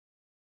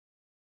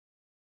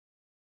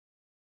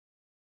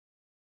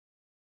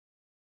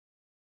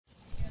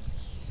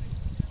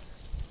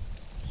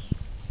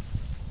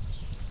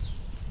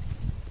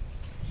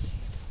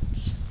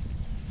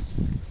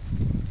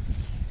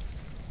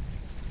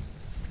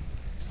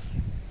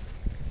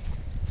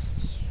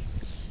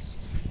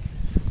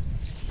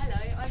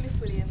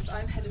Williams,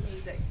 I'm Head of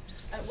Music.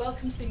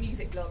 Welcome to the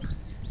Music Blog.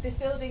 This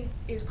building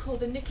is called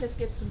the Nicholas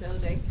Gibson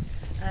Building,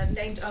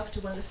 named after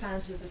one of the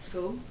founders of the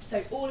school.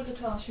 So all of the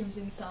classrooms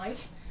inside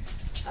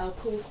are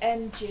called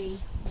NG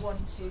 1,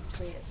 2,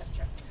 3,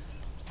 etc.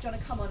 Do you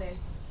want to come on in?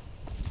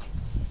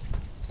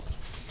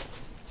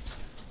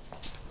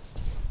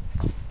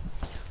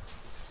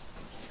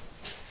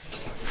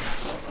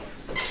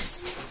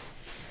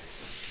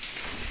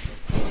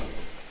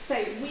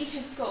 So we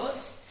have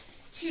got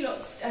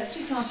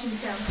two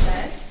classrooms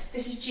downstairs.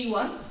 This is G1.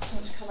 I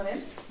want to come on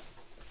in.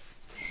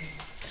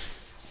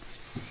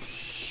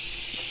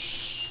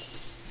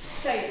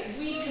 So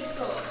we have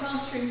got a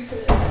classroom full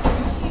of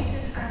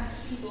computers and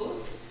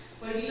keyboards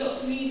where we do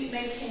lots of music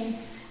making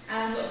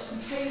and lots of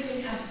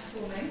composing and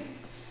performing.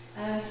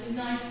 It's a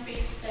nice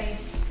big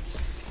space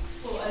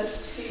for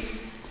us to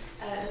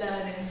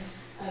learn in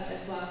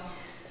as well.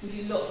 We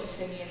do lots of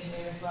singing in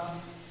here as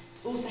well.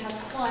 We also have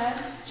choir,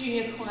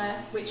 junior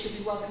choir, which you'll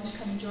be welcome to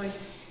come and join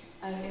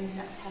in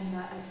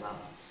September as well.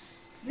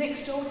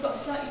 Next door we've got a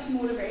slightly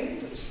smaller room,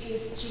 which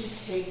is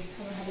G2.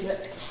 Come and have a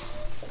look.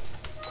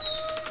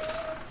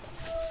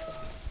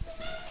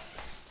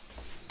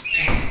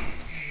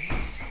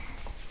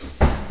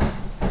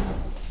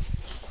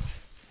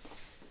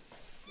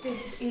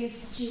 This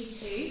is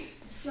G2,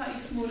 a slightly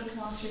smaller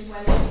classroom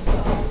where lots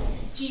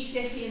of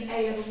GCSE and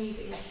A-level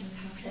music lessons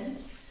happen.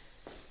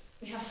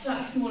 We have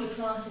slightly smaller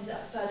classes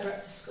further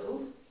up the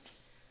school,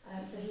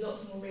 so there's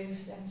lots more room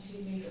for them to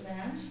move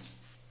around.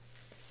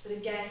 But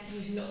again,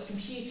 using lots of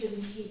computers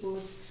and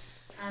keyboards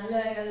and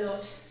learning a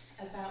lot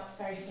about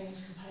very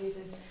famous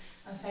composers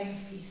and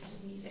famous pieces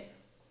of music.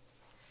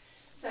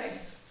 So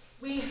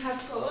we have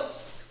got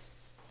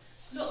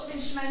lots of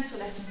instrumental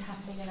lessons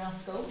happening in our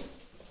school,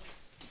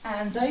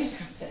 and those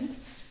happen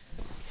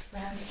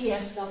around here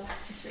with our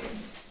practice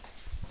rooms.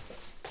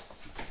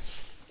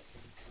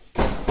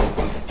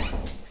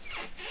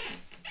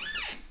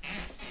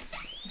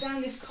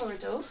 Down this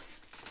corridor,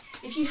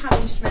 if you have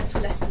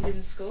instrumental lessons in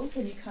the school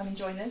when you come and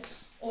join us,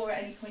 or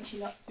at any point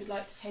you'd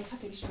like to take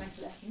up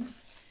instrumental lessons,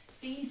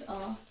 these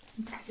are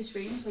some practice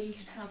rooms where you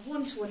can have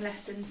one-to-one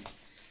lessons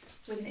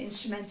with an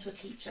instrumental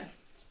teacher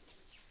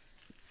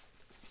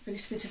for a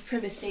little bit of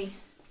privacy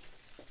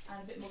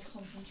and a bit more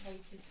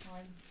concentrated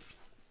time.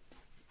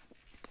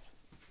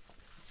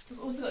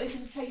 We've also got this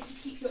as a place to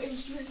keep your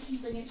instruments if you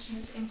bring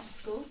instruments into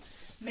school.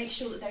 Make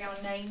sure that they are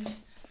named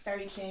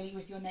very clearly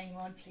with your name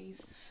on,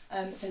 please,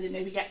 so that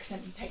nobody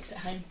accidentally takes it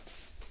home.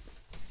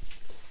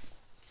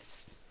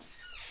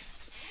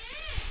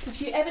 So if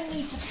you ever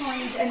need to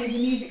find any of the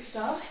music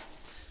staff,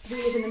 we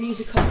live in the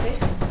music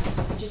office,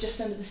 which is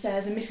just under the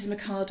stairs, and Mrs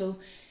McArdle,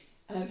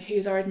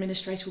 who's our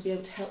administrator, will be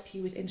able to help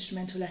you with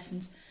instrumental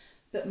lessons.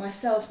 But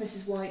myself,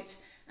 Mrs White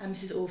and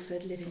Mrs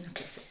Orford live in that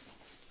office.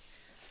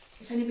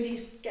 If anybody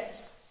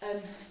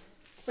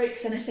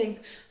breaks anything,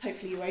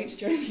 hopefully you won't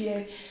during the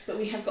year, but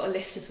we have got a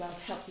lift as well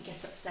to help you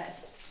get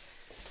upstairs.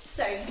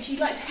 So if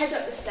you'd like to head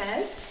up the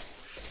stairs,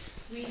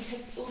 we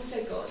have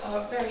also got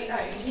our very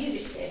own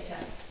music theatre.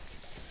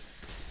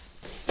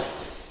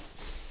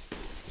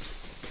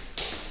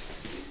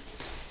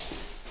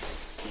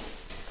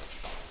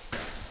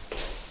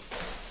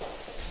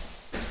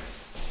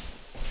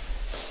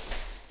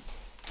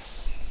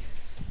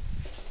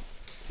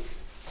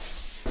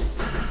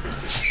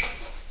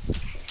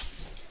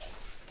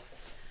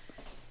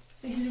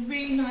 This is a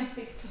really nice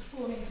big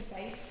performing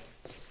space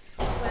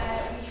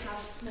where we have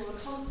smaller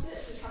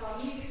concerts, we have our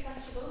music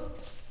festival,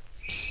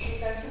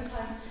 there are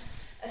sometimes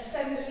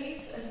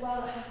assemblies as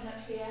well that happen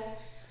up here,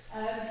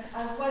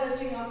 as well as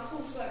doing our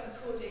coursework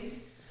recordings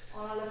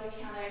on our lovely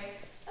piano.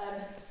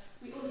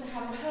 We also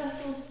have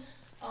rehearsals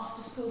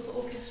after school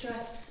for orchestra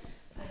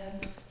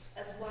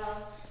as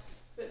well,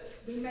 but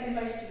we make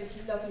most of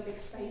this lovely big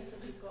space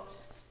that we've got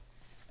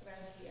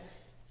around here.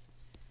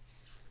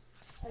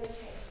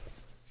 Okay.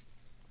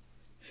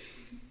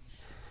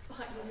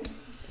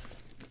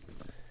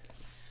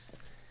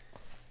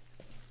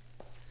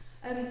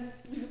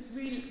 We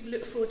really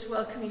look forward to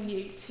welcoming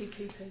you to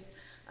Coopers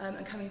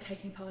and coming and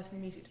taking part in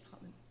the music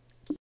department.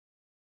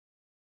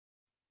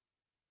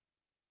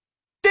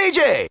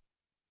 DJ!